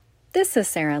This is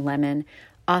Sarah Lemon,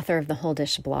 author of the Whole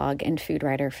Dish blog and food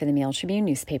writer for the Mail Tribune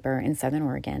newspaper in Southern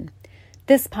Oregon.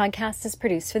 This podcast is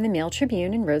produced for the Mail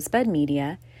Tribune and Rosebud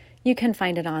Media. You can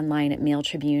find it online at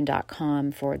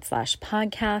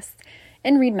mailtribune.com/podcasts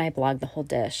and read my blog, The Whole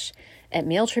Dish, at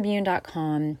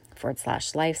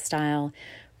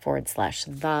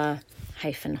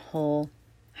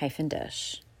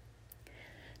mailtribune.com/lifestyle/the-whole-dish.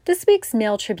 This week's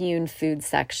Mail Tribune food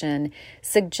section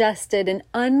suggested an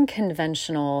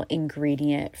unconventional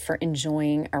ingredient for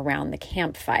enjoying around the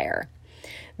campfire.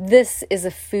 This is a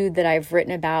food that I've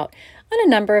written about on a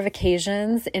number of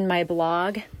occasions in my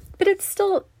blog, but it's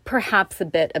still perhaps a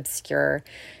bit obscure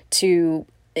to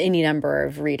any number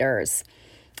of readers.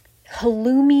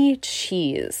 Halloumi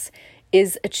cheese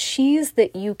is a cheese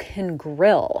that you can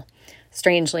grill.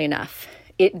 Strangely enough,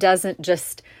 it doesn't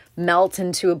just melt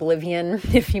into oblivion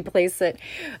if you place it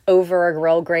over a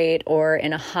grill grate or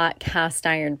in a hot cast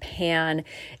iron pan.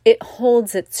 It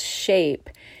holds its shape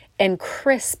and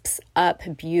crisps up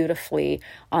beautifully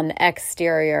on the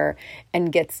exterior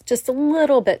and gets just a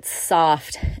little bit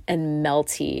soft and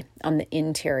melty on the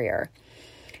interior.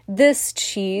 This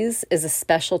cheese is a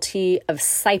specialty of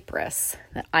Cyprus,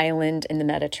 the island in the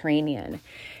Mediterranean.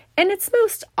 And it's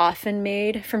most often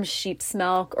made from sheep's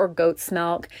milk or goat's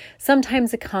milk,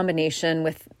 sometimes a combination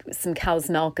with some cow's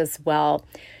milk as well.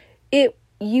 It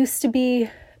used to be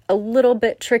a little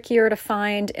bit trickier to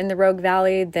find in the Rogue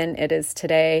Valley than it is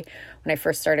today. When I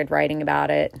first started writing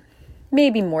about it,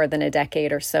 maybe more than a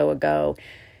decade or so ago,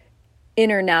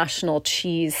 international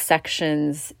cheese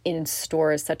sections in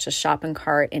stores such as Shopping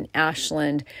Cart in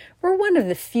Ashland were one of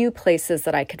the few places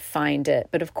that I could find it.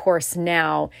 But of course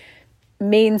now,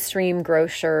 mainstream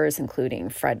grocers, including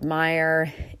Fred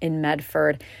Meyer in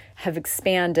Medford, have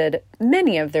expanded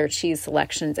many of their cheese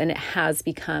selections, and it has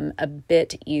become a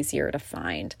bit easier to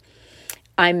find.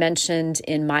 I mentioned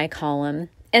in my column,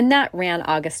 and that ran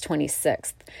August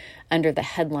 26th, under the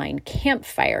headline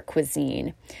Campfire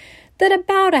Cuisine, that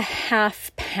about a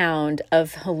half pound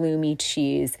of halloumi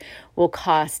cheese will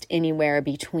cost anywhere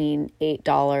between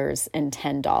 $8 and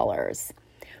 $10.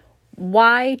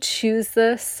 Why choose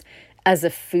this as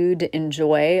a food to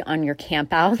enjoy on your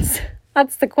campouts?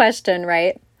 That's the question,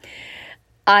 right?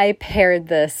 I paired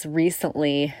this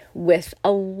recently with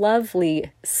a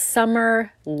lovely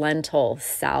summer lentil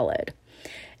salad.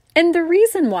 And the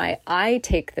reason why I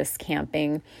take this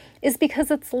camping is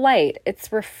because it's light,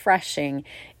 it's refreshing.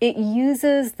 It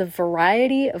uses the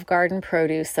variety of garden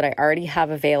produce that I already have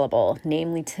available,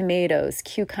 namely tomatoes,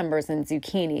 cucumbers, and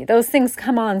zucchini. Those things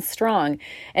come on strong.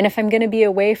 And if I'm going to be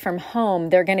away from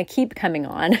home, they're going to keep coming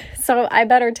on. So I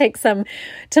better take some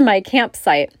to my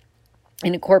campsite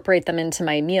and incorporate them into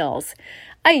my meals.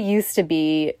 I used to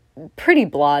be pretty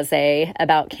blasé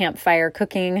about campfire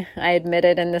cooking, I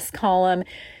admitted in this column.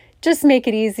 Just make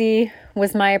it easy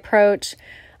was my approach.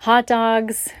 Hot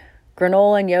dogs,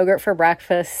 granola and yogurt for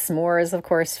breakfast, s'mores, of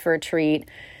course, for a treat.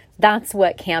 That's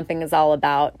what camping is all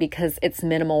about because it's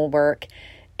minimal work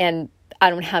and I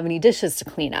don't have any dishes to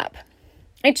clean up.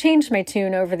 I changed my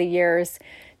tune over the years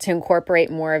to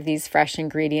incorporate more of these fresh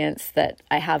ingredients that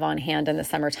I have on hand in the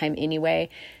summertime anyway,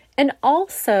 and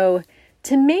also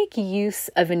to make use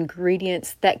of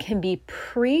ingredients that can be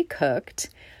pre-cooked,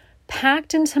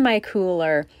 packed into my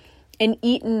cooler, and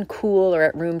eaten cool or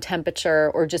at room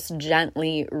temperature or just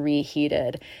gently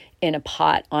reheated in a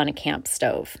pot on a camp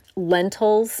stove.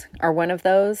 Lentils are one of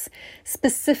those,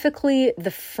 specifically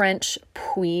the French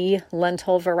Puy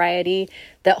lentil variety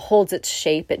that holds its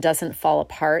shape. It doesn't fall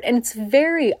apart, and it's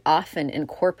very often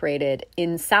incorporated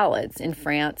in salads in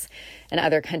France and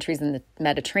other countries in the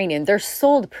Mediterranean. They're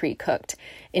sold pre-cooked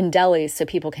in delis so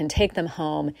people can take them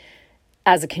home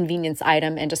as a convenience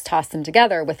item and just toss them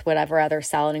together with whatever other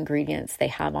salad ingredients they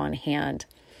have on hand.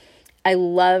 I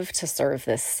love to serve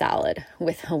this salad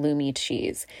with halloumi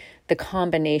cheese. The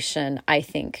combination, I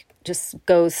think, just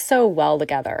goes so well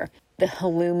together. The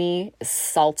halloumi is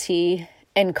salty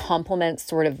and complements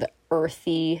sort of the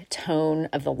earthy tone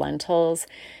of the lentils,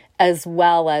 as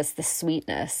well as the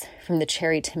sweetness from the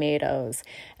cherry tomatoes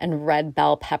and red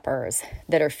bell peppers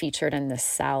that are featured in this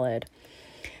salad.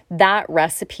 That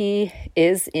recipe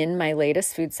is in my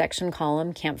latest food section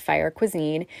column, Campfire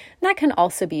Cuisine, and that can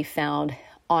also be found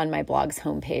on my blog's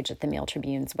homepage at the Mail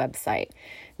Tribune's website,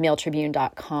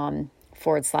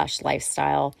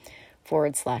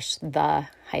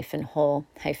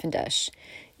 mailtribune.com/lifestyle/the-whole-dish.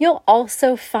 You'll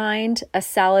also find a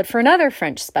salad for another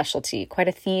French specialty, quite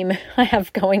a theme I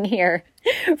have going here,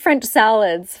 French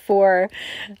salads for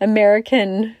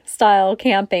American style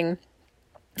camping.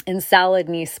 And salad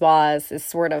niçoise is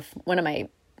sort of one of my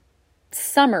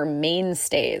summer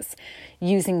mainstays.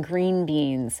 using green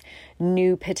beans,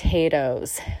 new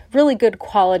potatoes, really good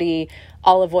quality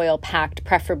olive oil packed,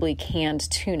 preferably canned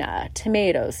tuna,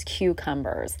 tomatoes,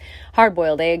 cucumbers,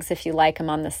 hard-boiled eggs if you like them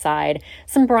on the side,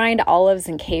 some brined olives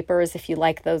and capers if you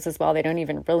like those as well. They don't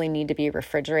even really need to be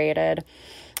refrigerated.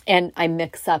 And I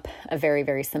mix up a very,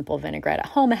 very simple vinaigrette at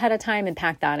home ahead of time and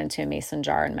pack that into a mason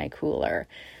jar in my cooler.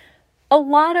 A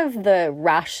lot of the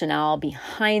rationale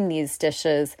behind these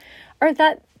dishes are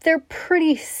that they're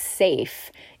pretty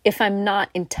safe if I'm not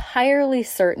entirely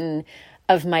certain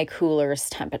of my cooler's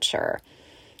temperature.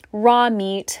 Raw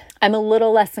meat, I'm a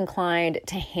little less inclined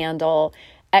to handle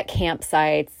at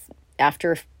campsites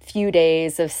after a few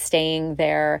days of staying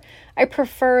there. I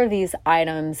prefer these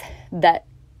items that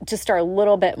just are a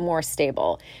little bit more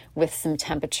stable with some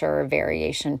temperature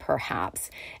variation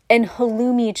perhaps. And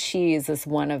halloumi cheese is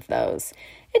one of those.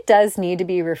 It does need to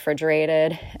be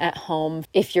refrigerated at home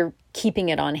if you're keeping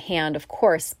it on hand, of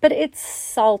course, but it's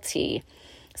salty.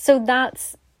 So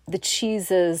that's the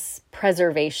cheese's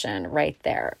preservation right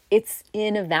there. It's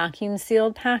in a vacuum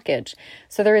sealed package,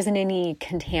 so there isn't any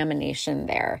contamination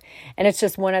there. And it's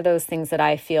just one of those things that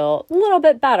I feel a little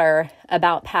bit better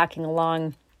about packing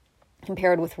along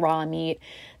compared with raw meat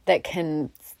that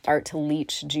can start to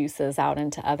leach juices out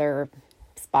into other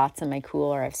spots in my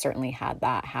cooler. I've certainly had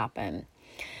that happen.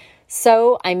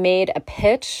 So I made a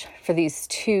pitch for these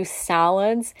two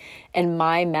salads and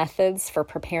my methods for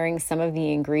preparing some of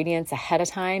the ingredients ahead of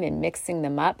time and mixing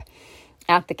them up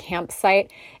at the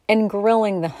campsite and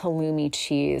grilling the halloumi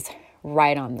cheese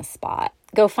right on the spot.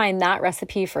 Go find that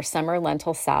recipe for summer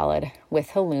lentil salad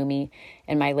with halloumi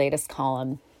in my latest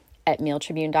column at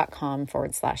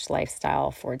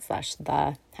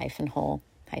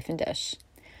mealtribune.com/lifestyle/the-whole-dish.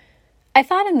 I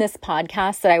thought in this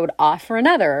podcast that I would offer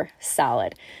another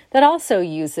salad that also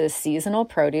uses seasonal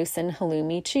produce and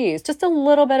halloumi cheese, just a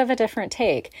little bit of a different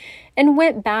take, and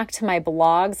went back to my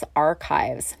blog's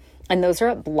archives. And those are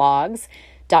at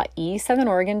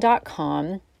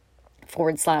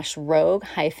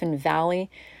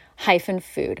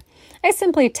blogs.esouthernoregon.com/rogue-valley-food. I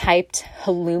simply typed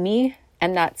halloumi,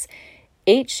 and that's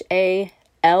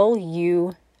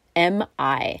HALUMI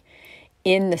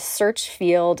in the search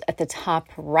field at the top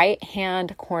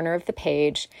right-hand corner of the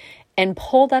page and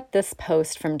pulled up this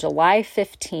post from July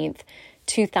 15th,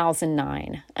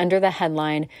 2009 under the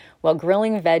headline, "While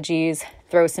grilling veggies,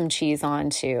 throw some cheese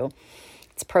on too."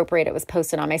 It's appropriate it was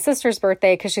posted on my sister's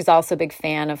birthday because she's also a big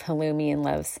fan of halloumi and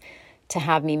loves to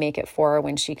have me make it for her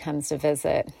when she comes to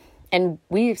visit. And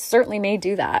we certainly may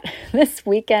do that this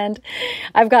weekend.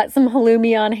 I've got some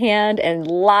halloumi on hand and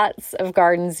lots of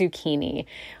garden zucchini,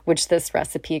 which this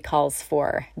recipe calls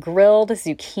for. Grilled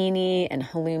zucchini and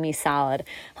halloumi salad.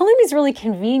 Halloumi is really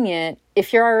convenient.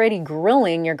 If you're already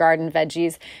grilling your garden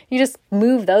veggies, you just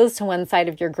move those to one side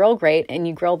of your grill grate and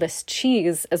you grill this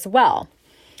cheese as well.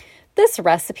 This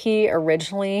recipe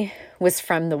originally was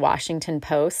from the Washington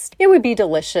Post. It would be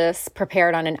delicious,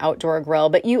 prepared on an outdoor grill,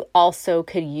 but you also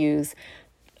could use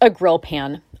a grill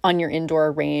pan on your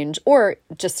indoor range or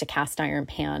just a cast iron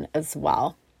pan as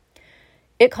well.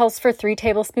 It calls for 3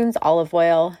 tablespoons olive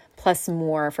oil, plus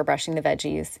more for brushing the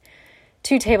veggies,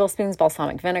 2 tablespoons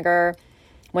balsamic vinegar,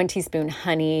 1 teaspoon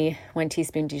honey, 1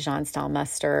 teaspoon Dijon-style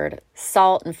mustard,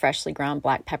 salt and freshly ground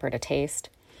black pepper to taste,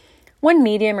 1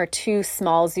 medium or 2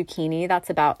 small zucchini,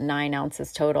 that's about 9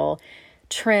 ounces total,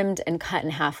 trimmed and cut in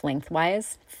half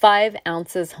lengthwise, 5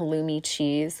 ounces halloumi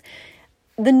cheese.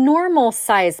 The normal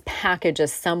size package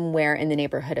is somewhere in the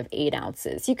neighborhood of 8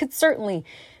 ounces. You could certainly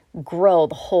grill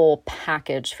the whole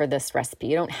package for this recipe.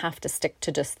 You don't have to stick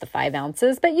to just the 5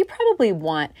 ounces, but you probably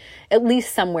want at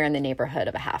least somewhere in the neighborhood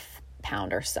of a half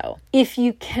pound or so. If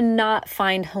you cannot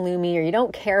find halloumi or you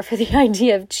don't care for the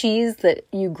idea of cheese that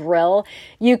you grill,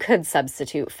 you could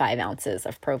substitute 5 ounces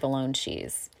of provolone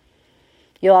cheese.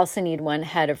 You'll also need 1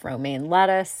 head of romaine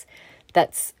lettuce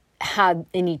that's had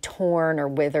any torn or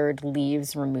withered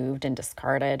leaves removed and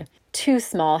discarded. 2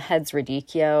 small heads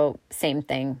radicchio, same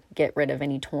thing, get rid of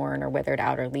any torn or withered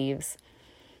outer leaves.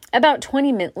 About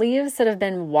 20 mint leaves that have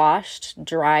been washed,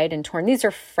 dried, and torn. These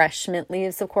are fresh mint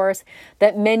leaves, of course,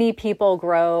 that many people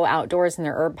grow outdoors in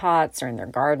their herb pots or in their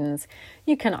gardens.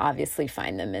 You can obviously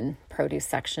find them in produce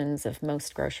sections of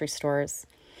most grocery stores.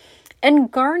 And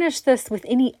garnish this with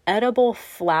any edible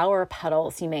flower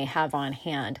petals you may have on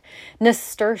hand.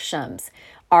 Nasturtiums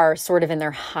are sort of in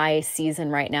their high season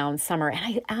right now in summer. And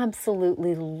I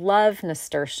absolutely love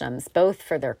nasturtiums, both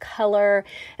for their color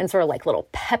and sort of like little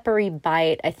peppery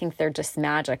bite. I think they're just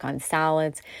magic on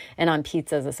salads and on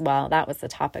pizzas as well. That was the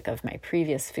topic of my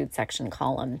previous food section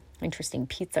column, interesting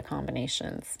pizza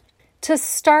combinations. To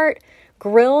start,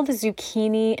 grilled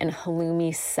zucchini and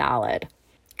halloumi salad.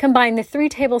 Combine the 3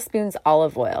 tablespoons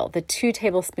olive oil, the 2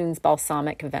 tablespoons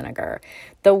balsamic vinegar,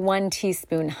 the 1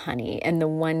 teaspoon honey, and the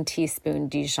 1 teaspoon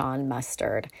Dijon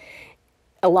mustard,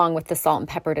 along with the salt and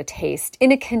pepper to taste,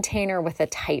 in a container with a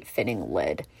tight-fitting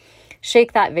lid.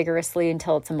 Shake that vigorously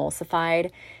until it's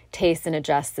emulsified. Taste and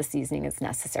adjust the seasoning as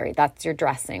necessary. That's your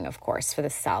dressing, of course, for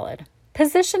the salad.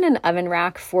 Position an oven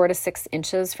rack 4 to 6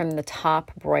 inches from the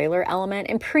top broiler element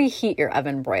and preheat your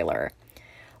oven broiler.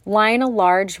 Line a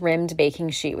large rimmed baking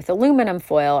sheet with aluminum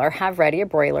foil or have ready a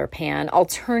broiler pan.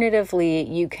 Alternatively,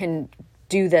 you can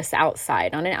do this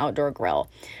outside on an outdoor grill.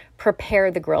 Prepare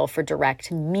the grill for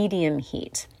direct medium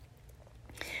heat.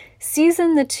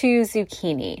 Season the 2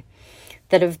 zucchini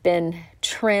that have been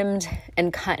trimmed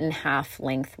and cut in half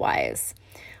lengthwise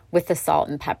with the salt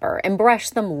and pepper, and brush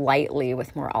them lightly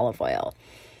with more olive oil.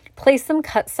 Place them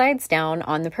cut sides down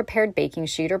on the prepared baking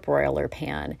sheet or broiler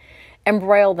pan and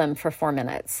broil them for 4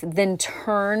 minutes. Then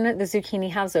turn the zucchini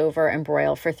halves over and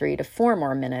broil for 3 to 4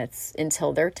 more minutes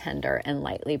until they're tender and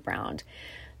lightly browned.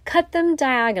 Cut them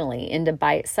diagonally into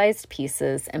bite-sized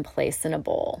pieces and place in a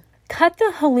bowl. Cut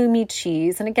the halloumi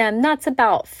cheese, and again, that's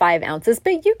about 5 ounces,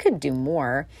 but you could do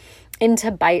more,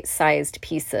 into bite-sized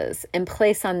pieces and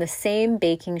place on the same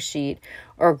baking sheet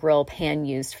or grill pan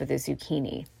used for the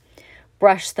zucchini.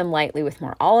 Brush them lightly with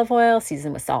more olive oil,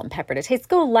 season with salt and pepper to taste.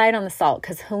 Go light on the salt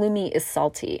because halloumi is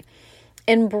salty.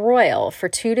 And broil for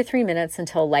 2 to 3 minutes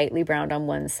until lightly browned on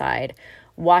one side.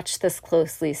 Watch this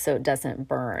closely so it doesn't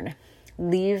burn.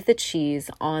 Leave the cheese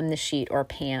on the sheet or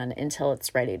pan until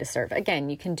it's ready to serve.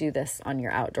 Again, you can do this on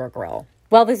your outdoor grill.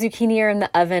 While the zucchini are in the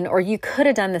oven, or you could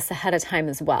have done this ahead of time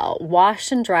as well,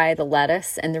 wash and dry the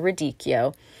lettuce and the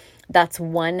radicchio. That's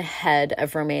 1 head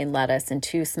of romaine lettuce and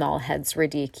 2 small heads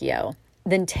radicchio.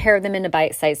 Then tear them into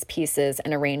bite-sized pieces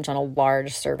and arrange on a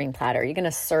large serving platter. You're going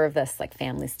to serve this like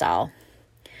family style.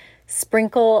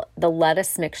 Sprinkle the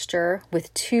lettuce mixture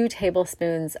with 2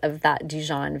 tablespoons of that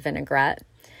Dijon vinaigrette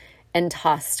and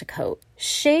toss to coat.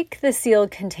 Shake the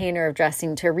sealed container of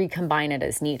dressing to recombine it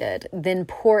as needed. Then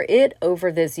pour it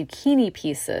over the zucchini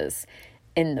pieces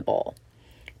in the bowl.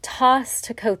 Toss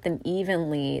to coat them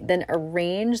evenly, then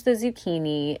arrange the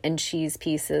zucchini and cheese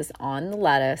pieces on the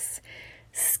lettuce.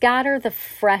 Scatter the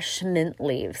fresh mint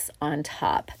leaves on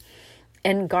top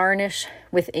and garnish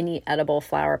with any edible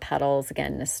flower petals.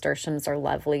 Again, nasturtiums are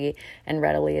lovely and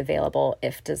readily available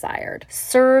if desired.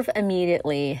 Serve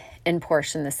immediately and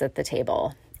portion this at the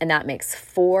table. And that makes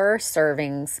 4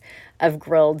 servings of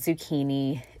grilled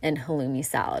zucchini and halloumi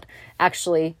salad.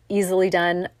 Actually, easily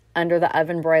done under the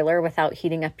oven broiler without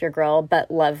heating up your grill,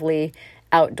 but lovely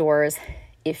outdoors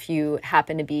if you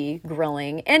happen to be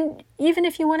grilling. And even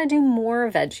if you want to do more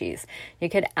veggies, you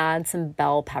could add some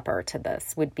bell pepper to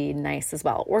this, would be nice as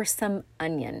well, or some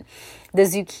onion. The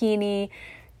zucchini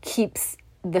keeps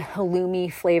the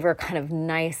halloumi flavor kind of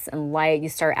nice and light. You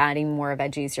start adding more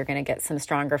veggies, you're going to get some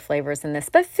stronger flavors in this,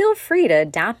 but feel free to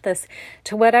adapt this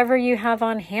to whatever you have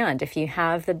on hand. If you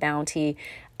have the bounty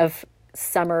of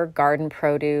summer garden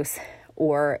produce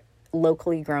or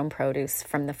locally grown produce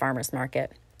from the farmer's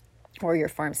market or your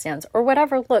farm stands or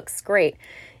whatever looks great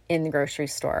in the grocery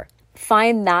store.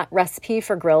 Find that recipe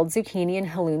for grilled zucchini and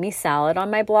halloumi salad on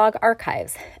my blog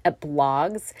archives at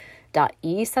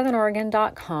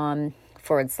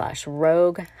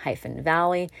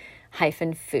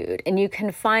blogs.esouthernoregon.com/rogue-valley-food. And you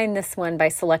can find this one by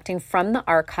selecting from the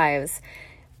archives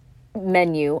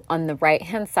menu on the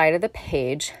right-hand side of the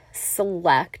page.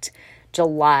 Select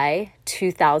July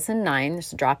 2009.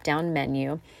 There's a drop-down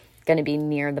menu. Going to be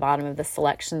near the bottom of the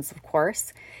selections, of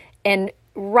course. And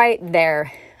right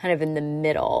there, kind of in the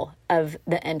middle of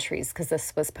the entries, because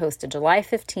this was posted July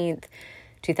 15th,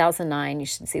 2009, you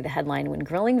should see the headline, "When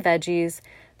Grilling Veggies,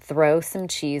 Throw Some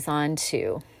Cheese on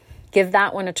Too." Give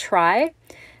that one a try,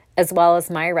 as well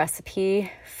as my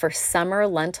recipe for summer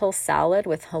lentil salad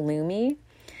with halloumi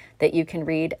that you can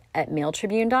read at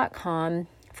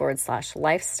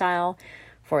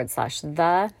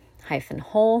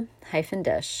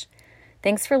mailtribune.com/lifestyle/the-whole-dish.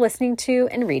 Thanks for listening to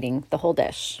and reading The Whole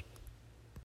Dish.